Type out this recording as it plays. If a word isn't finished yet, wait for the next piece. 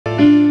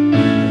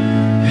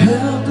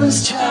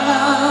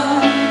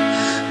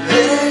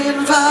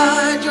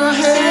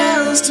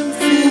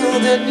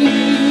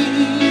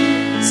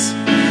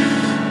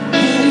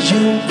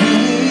won't be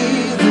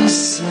the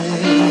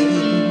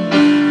same.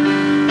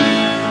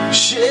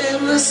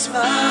 Shameless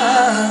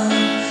smile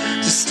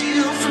to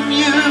steal from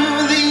you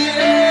the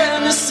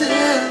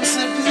innocence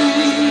that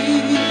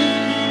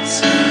bleeds.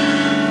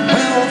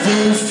 Will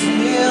they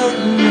feel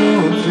no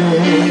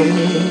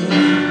pain?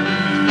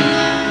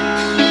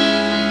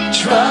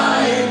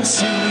 Trying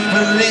to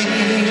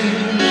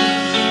believe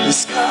the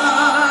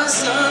scars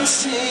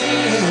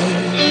unseen,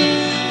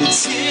 the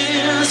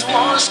tears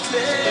wash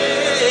clear.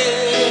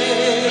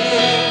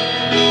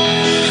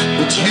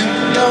 But you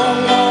don't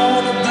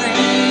wanna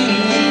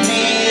breathe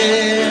the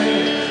air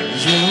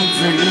you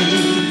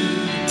breathe.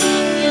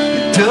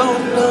 You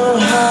don't know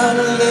how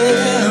to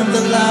live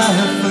the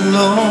life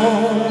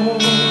alone.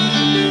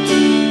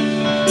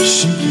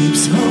 She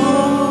keeps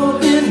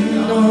holding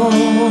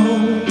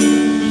on,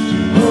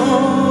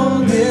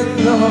 holding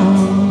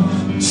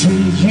on to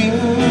you.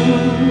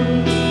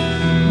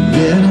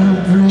 Let her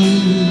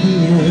breathe the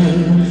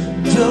air.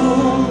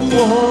 Don't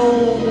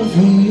wanna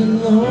be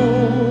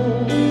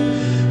alone.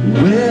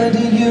 Where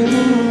do you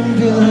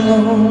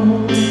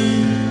belong?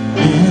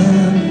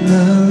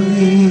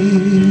 Emily.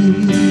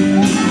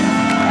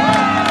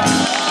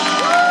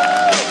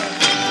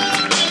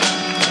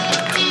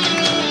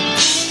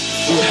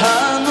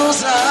 Behind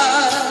those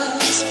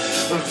eyes,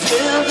 a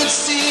velvet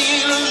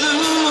seal, a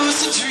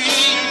lucid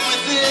dream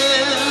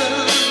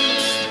within.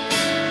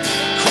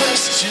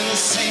 Question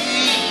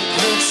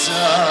secrets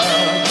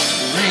are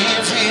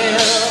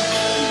revealed.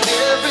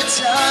 Every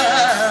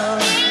time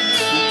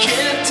you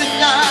can't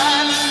deny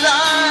the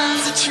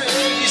lines that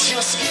trace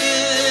your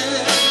skin.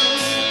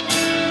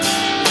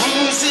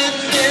 Wounds that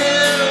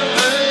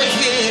never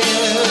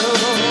heal.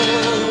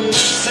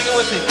 Sing it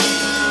with me.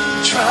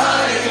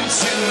 Trying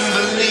to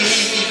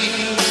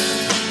believe,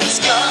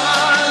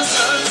 scars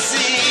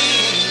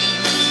unseen,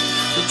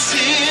 the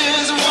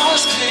tears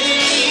wash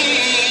clean.